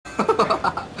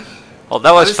Well,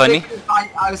 that was funny.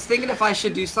 I was thinking if I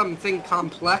should do something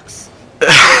complex.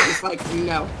 It's like,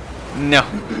 no. No.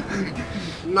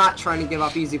 Not trying to give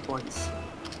up easy points.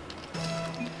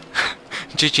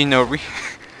 GG Nori.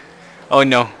 Oh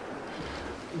no.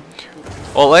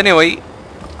 Well, anyway,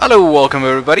 hello, welcome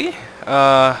everybody.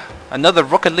 Another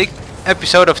Rocket League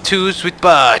episode of 2s with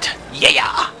Bert.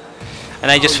 Yeah.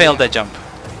 And I just failed that jump.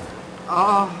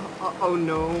 Oh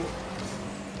no.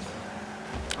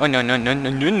 Oh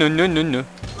no.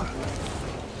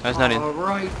 That's not it.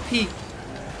 Alright, peek.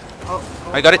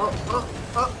 I got it.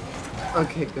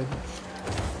 Okay, good.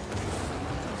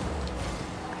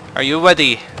 Are you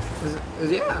ready?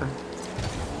 Yeah.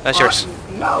 That's yours.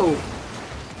 No.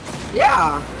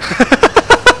 Yeah.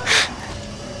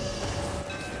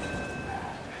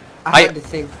 I had to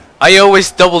think. I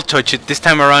always double touch it. This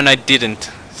time around I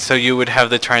didn't. So you would have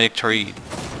the trajectory.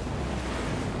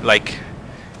 Like.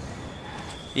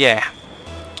 Yeah.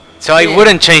 So I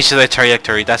wouldn't change the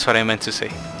trajectory. That's what I meant to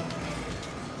say.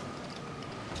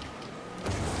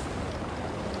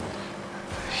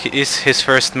 Is his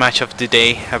first match of the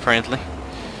day, apparently.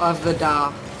 Of the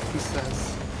da, he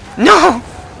says. No!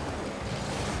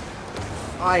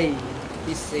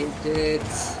 He saved it.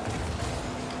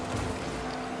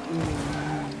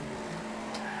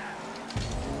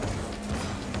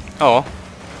 Oh.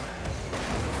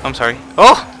 I'm sorry.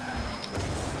 Oh!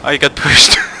 I got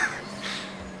pushed.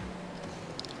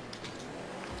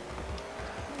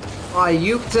 I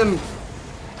uked him.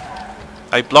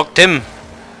 I blocked him.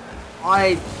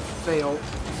 I fail.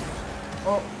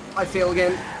 Oh, I fail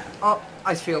again. Oh,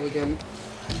 I fail again.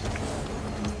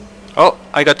 Oh,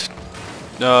 I got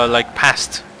like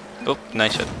passed. Oh,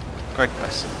 nice shot. Correct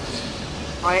pass.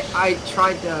 I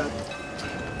tried to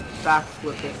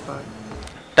backflip it, but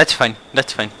That's fine.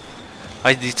 That's fine.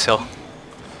 I did so.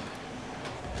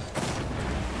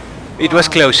 It was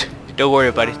close. Don't worry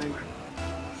about it.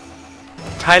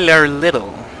 Tyler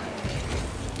Little.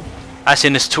 As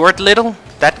in Stuart Little?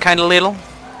 That kind of little?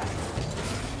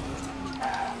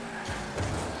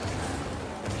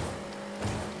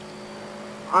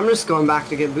 I'm just going back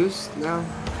to get boost now.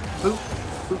 Boop,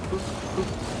 boop, boop, boop,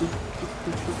 boop,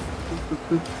 boop,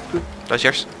 boop, boop. That's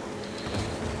yours.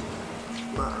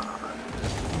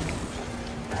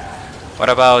 What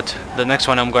about the next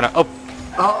one I'm gonna... Oh!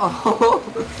 Oh,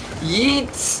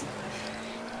 yeet!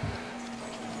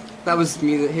 That was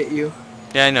me that hit you.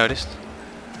 Yeah, I noticed.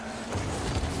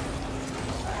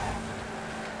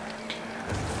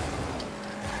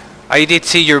 I did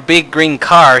see your big green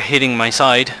car hitting my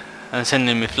side and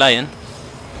sending me flying.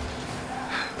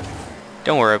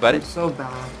 Don't worry about it. So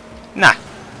bad. Nah.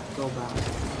 So bad.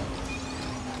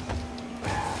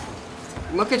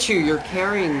 Look at you, you're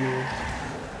carrying me.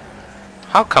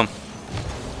 How come?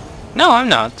 No, I'm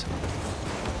not.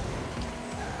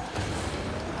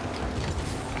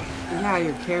 Yeah,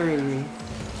 you're carrying me.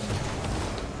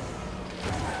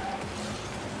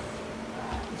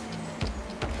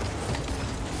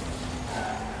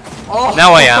 Oh!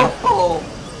 Now I am.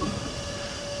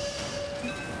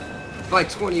 Like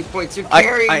 20 points, you're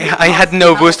carrying me. I had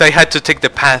no boost, I had to take the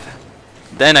path.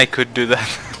 Then I could do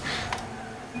that.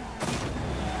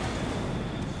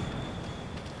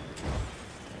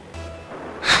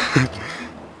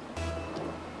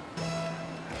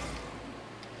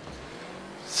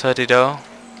 So did I.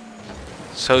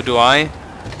 So do I.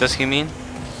 Does he mean?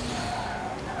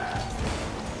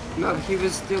 No, he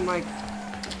was doing like...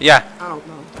 Yeah. I don't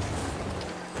know.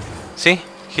 See?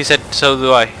 He said so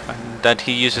do I. And that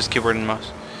he uses keyboard and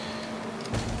mouse.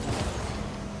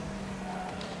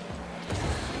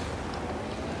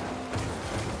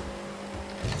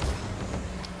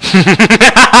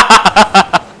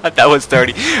 That was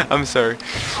dirty. I'm sorry.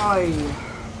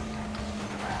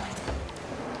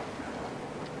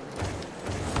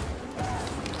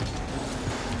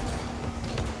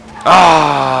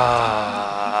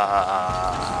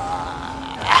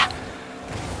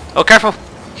 Oh, careful!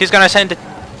 He's gonna send it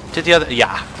to the other.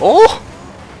 Yeah. Oh!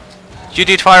 You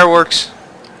did fireworks.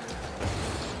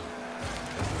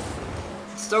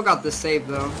 Still got the save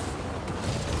though.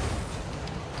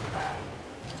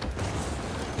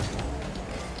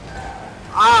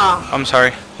 Ah! I'm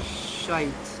sorry. Shite.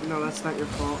 No, that's not your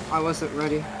fault. I wasn't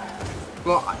ready.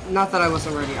 Well, not that I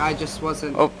wasn't ready. I just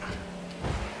wasn't. Oh.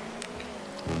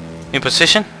 In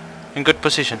position? In good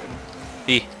position.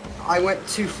 E. I went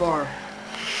too far.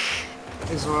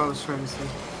 Is what I was trying to say.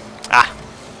 Ah.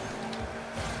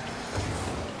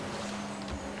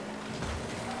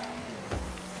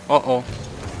 Uh-oh.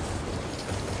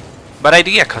 Bad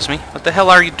idea, Cosme. What the hell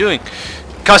are you doing?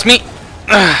 Cosme!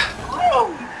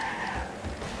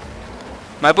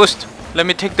 My boost! Let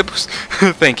me take the boost.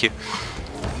 Thank you.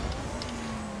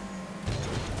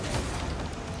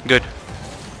 Good.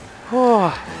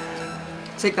 Oh,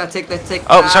 Take that, take that, take that.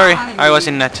 oh sorry. I was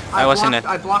in net. I was in net.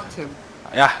 I blocked him.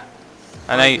 Yeah.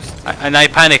 And I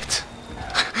panicked.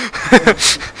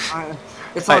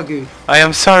 It's all good. I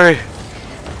am sorry.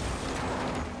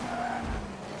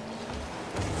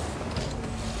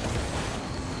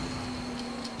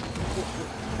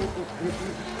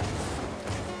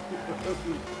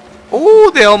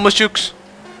 Oh, they almost jukes.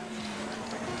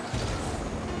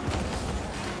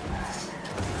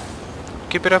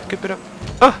 Keep it up, keep it up.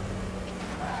 Oh.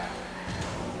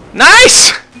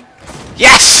 Nice!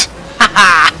 Yes!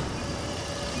 Haha!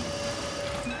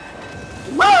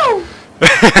 Woo!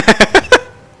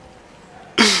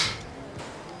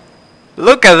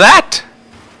 Look at that!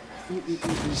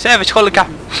 Savage, holy cow!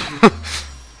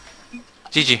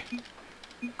 GG.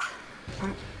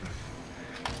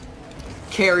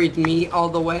 Carried me all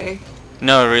the way.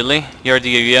 No, really? You're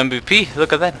the MVP?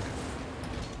 Look at that.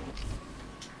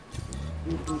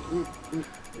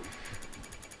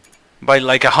 By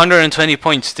like 120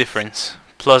 points difference.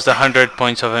 Plus the 100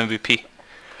 points of MVP.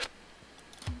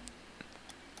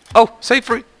 Oh, save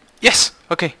free! Yes!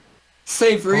 Okay.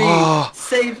 Save Ree! Oh.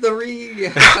 Save the Ree!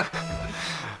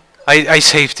 I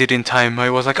saved it in time. I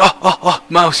was like, oh,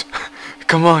 mouse!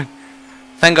 Come on!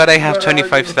 Thank God I have Where are you?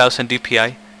 25,000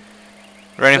 DPI.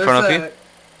 Right in front of you.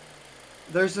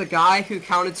 There's a guy who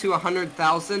counted to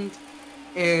 100,000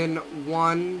 in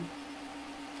one,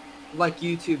 like,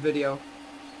 YouTube video.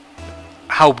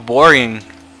 How boring.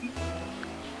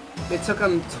 It took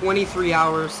him 23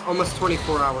 hours, almost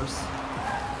 24 hours.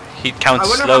 He counts I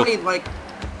wonder slow. how many, like...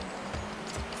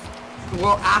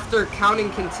 Well, after counting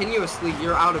continuously,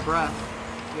 you're out of breath,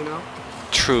 you know?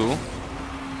 True.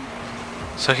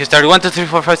 So he started 1, 2, 3,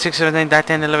 4, 5, 6, 7, 8, 9,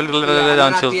 10, 11, Yeah, and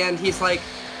then until... at the end, he's like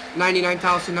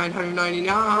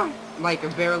 99,999,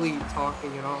 like barely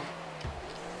talking at all.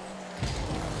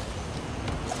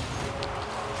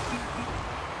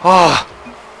 Oh!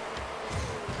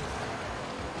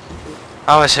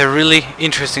 That was a really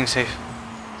interesting save.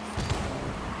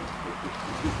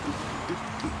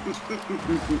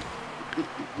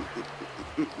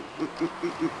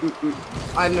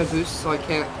 I have no boost, so I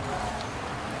can't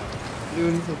do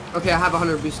anything. Okay, I have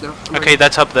 100 boost now. I'm Okay, ready.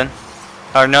 that's up then.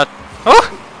 Or not. Oh!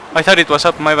 I thought it was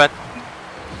up, my bad.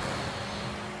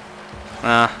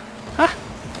 Huh.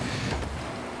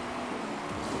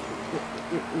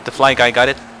 The fly guy got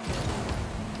it.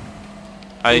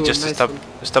 I Ooh, just nice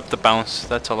stopped the bounce.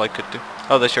 That's all I could do.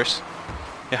 Oh, that's yours.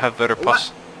 You have better What?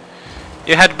 pause.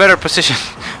 You had better position.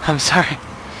 I'm sorry.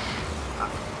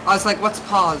 I was like, what's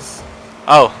pause?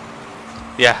 Oh.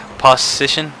 Yeah,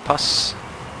 position. Pause.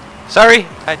 Sorry,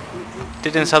 I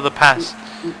didn't saw the pass.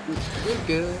 You're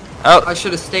good. Oh. I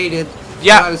should have stated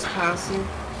Yeah. that I was passing.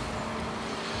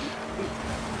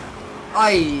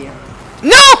 Aye.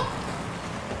 No!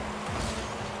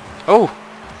 Oh.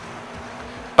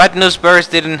 Bad news bears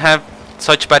didn't have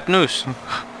such bad news.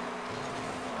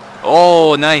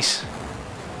 Oh, nice.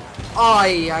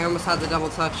 Aye, I almost had the double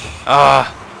touch. Ah.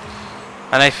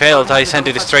 And I failed. I The sent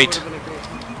double it touch straight. would've been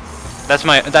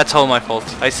a great- That's all my fault.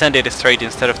 I sent it straight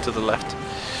instead of to the left.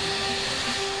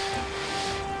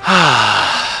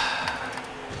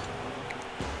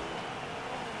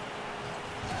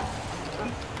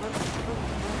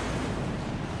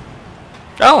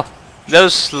 Oh,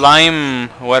 those slime,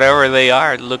 whatever they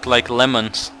are, look like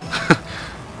lemons.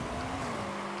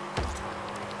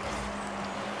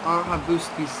 I don't have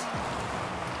boosties.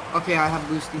 Okay, I have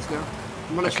boosties now.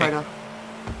 I'm gonna try Okay. to.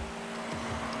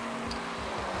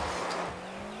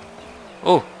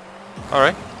 Oh,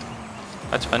 alright.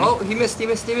 That's funny. Oh, he missed, he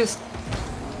missed, he missed.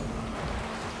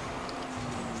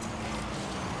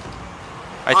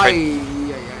 I tried. Aye.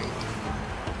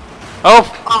 Oh!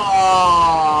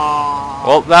 Oh.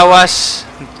 Well,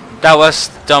 that was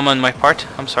dumb on my part.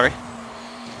 I'm sorry.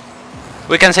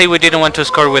 We can say we didn't want to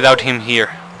score without him here.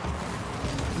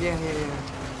 Yeah.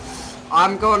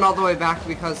 I'm going all the way back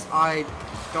because I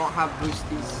don't have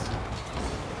boosties.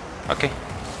 Okay.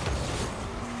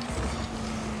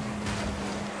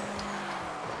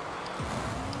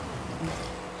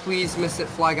 Please miss it,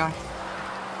 fly guy.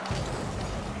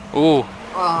 Ooh.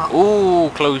 Ah. Ooh,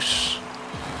 close.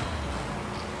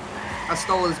 I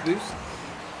stole his boost.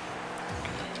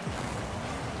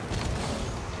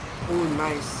 Oh,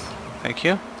 nice. Thank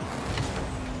you.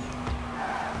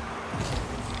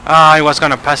 Ah, I was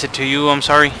gonna pass it to you. I'm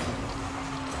sorry.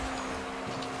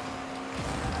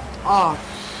 Oh,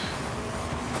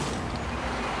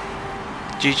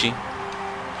 GG.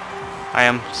 I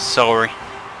am sorry.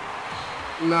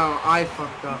 no, I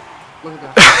fucked up. Look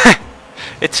at that.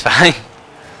 It's fine.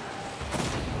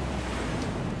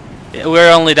 Yeah,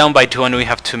 we're only down by 2 and we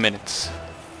have 2 minutes.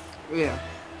 Yeah.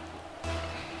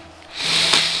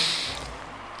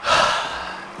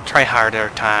 Try harder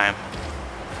time.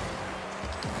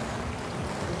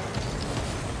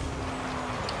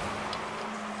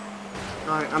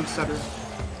 Alright, I'm center.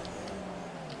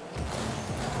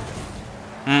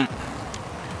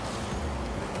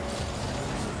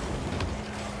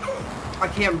 I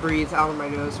can't breathe out of my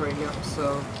nose right now,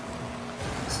 so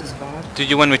this is bad. Do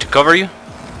you want me to cover you?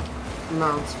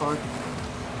 No, it's fine.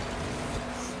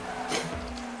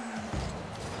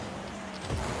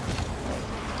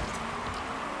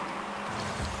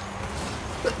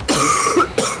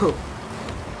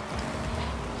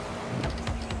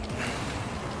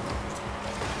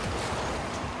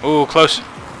 Oh, close.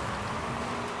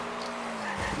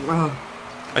 Oh.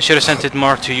 I should have sent it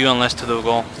more to you and less to the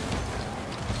goal.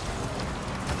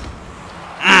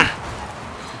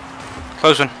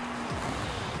 Close one.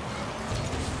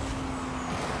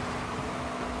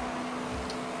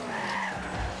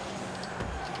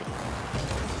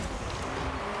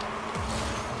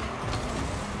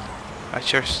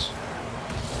 Cheers.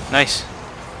 Nice.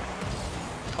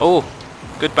 Oh,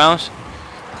 good bounce.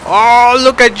 Oh,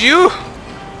 look at you!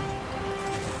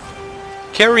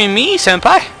 Carry me,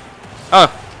 senpai? Oh,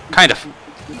 kind of.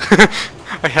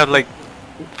 I had like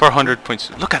 400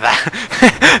 points. Look at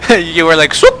that! You were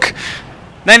like, swook!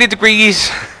 90 degrees!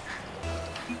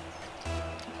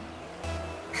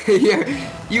 Yeah,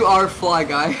 you are Fly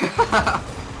Guy.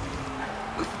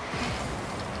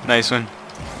 Nice one.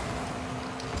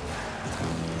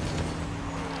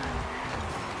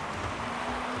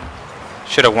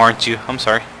 Should have warned you. I'm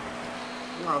sorry.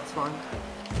 No, it's fine.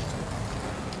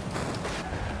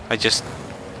 I just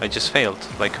failed,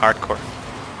 like hardcore.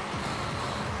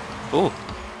 Ooh,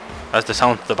 that's the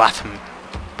sound the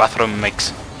bathroom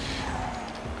makes.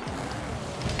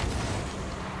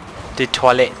 The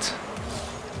toilet.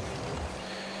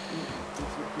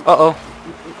 Uh oh.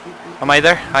 Am I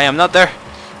there? I am not there.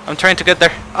 I'm trying to get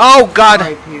there. Oh God!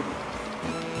 Right, Peter.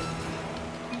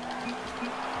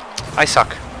 I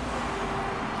suck.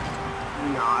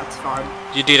 Nah, it's fine.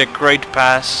 You did a great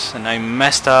pass, and I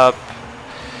messed up.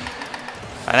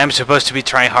 And I'm supposed to be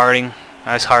tryharding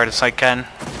as hard as I can.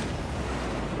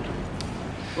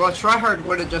 Well, tryhard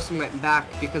would have just went back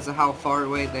because of how far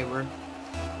away they were.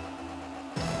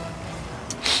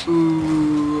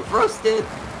 Ooh, roasted!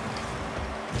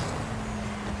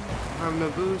 I have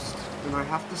no boost, and I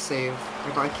have to save.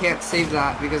 If I can't save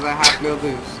that because I have no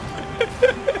boost.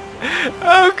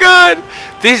 Oh God!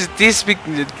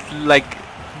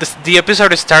 The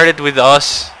episode started with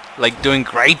us like doing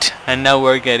great, and now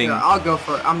we're getting. Yeah, I'll go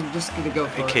for it. I'm just gonna go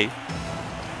for it. Okay.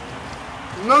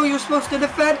 No, you're supposed to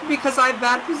defend because I have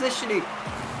bad positioning.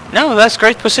 No, that's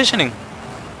great positioning.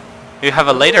 You have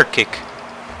a later kick.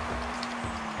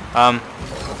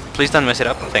 Please don't mess it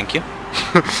up. Thank you.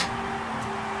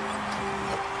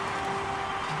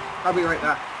 I'll be right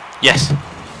back. Yes.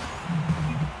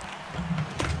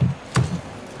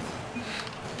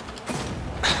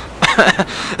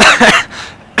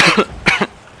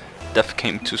 Death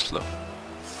came too slow.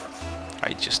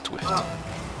 I just whiffed.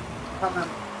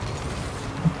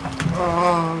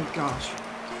 Oh gosh.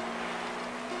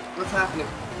 What's happening?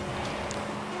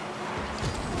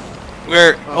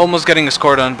 We're almost getting a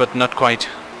score done, but not quite.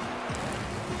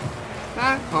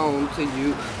 Back home to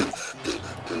you.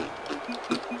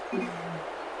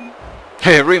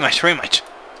 Hey, rematch.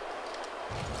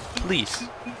 Please.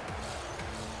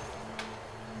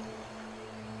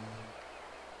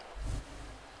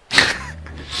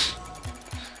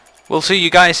 We'll see you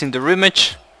guys in the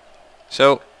rematch.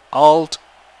 So, Alt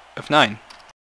F9.